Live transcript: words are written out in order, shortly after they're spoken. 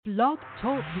Blog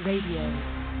Talk Radio.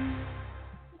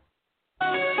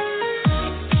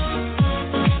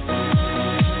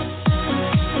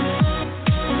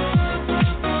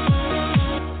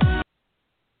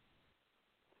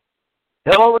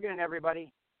 Hello again,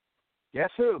 everybody. Guess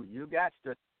who? You guessed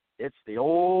it. It's the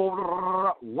old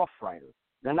Rough Rider,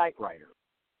 the Night Rider.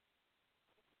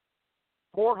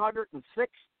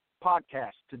 406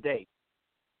 podcasts to date.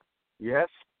 Yes,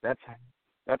 that's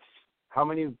how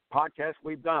many podcasts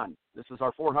we've done. This is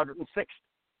our 406th.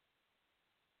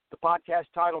 The podcast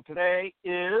title today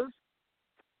is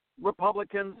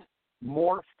Republicans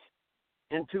Morphed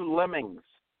into Lemmings.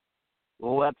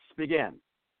 Let's begin.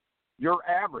 Your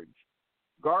average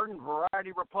garden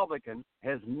variety Republican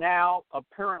has now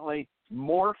apparently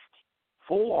morphed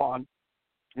full on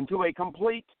into a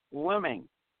complete lemming,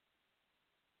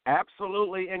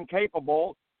 absolutely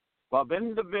incapable of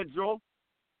individual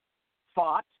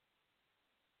thought,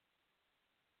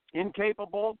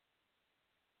 incapable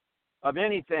of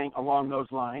anything along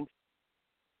those lines,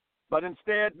 but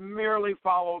instead merely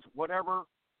follows whatever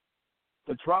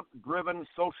the Trump-driven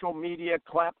social media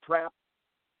claptrap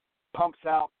pumps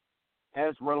out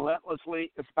as relentlessly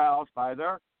espoused by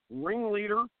their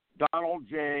ringleader, Donald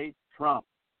J. Trump.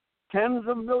 Tens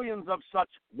of millions of such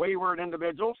wayward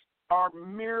individuals are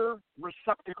mere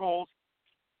receptacles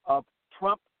of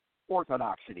Trump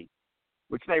orthodoxy,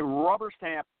 which they rubber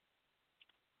stamp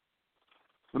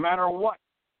no matter what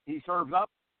he serves up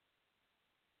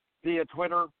via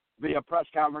Twitter, via press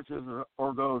conferences,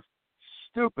 or those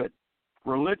stupid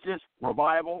religious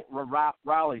revival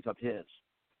rallies of his.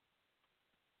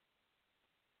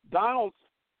 Donald's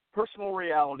personal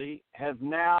reality has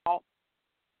now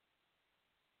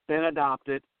been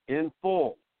adopted in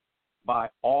full by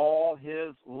all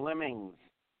his lemmings.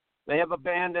 They have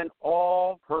abandoned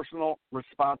all personal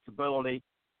responsibility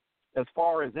as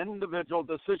far as individual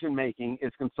decision-making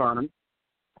is concerned,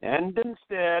 and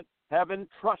instead have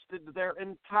entrusted their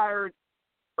entire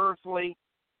earthly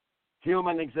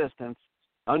human existence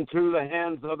unto the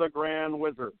hands of the Grand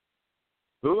Wizard,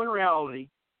 who in reality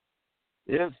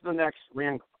is the next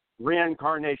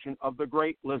reincarnation of the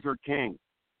great Lizard King.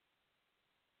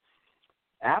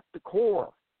 At the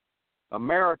core,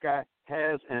 America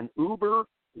has an uber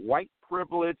white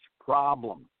privilege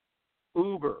problem.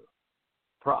 Uber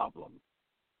problem.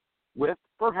 With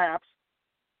perhaps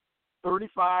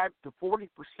 35 to 40%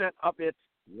 of its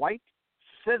white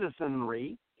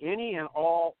citizenry, any and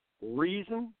all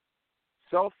reason,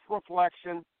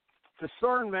 self-reflection,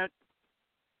 discernment,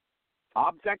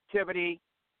 objectivity,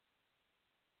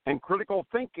 and critical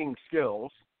thinking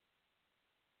skills,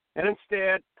 and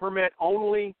instead permit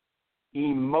only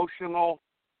emotional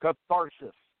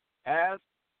catharsis as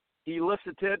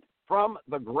elicited from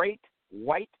the great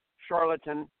white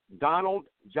charlatan Donald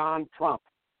John Trump,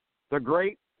 the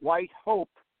great white hope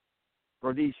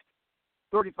for these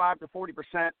 35 to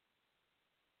 40%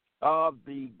 of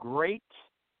the great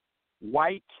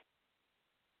white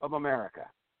of America.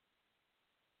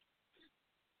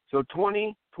 So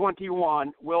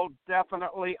 2021 will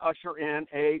definitely usher in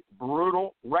a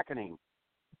brutal reckoning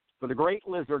for the great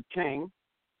Lizard King.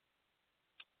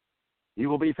 He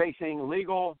will be facing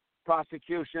legal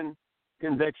prosecution,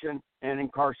 conviction, and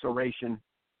incarceration.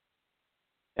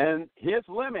 And his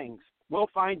lemmings will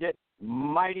find it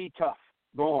mighty tough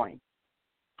going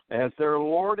as their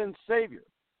Lord and Savior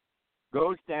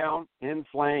goes down in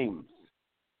flames.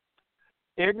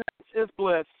 Ignorance is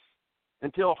bliss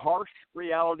until harsh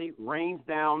reality rains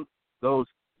down those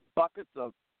buckets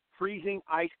of freezing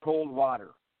ice-cold water.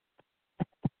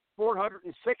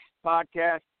 406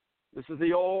 podcast. This is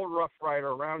the old Rough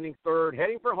Rider, rounding third,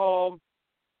 heading for home.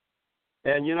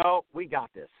 And, you know, we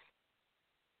got this.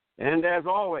 And as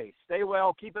always, stay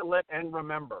well, keep it lit, and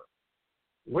remember,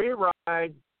 we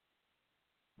ride,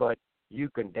 but you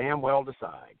can damn well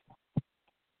decide.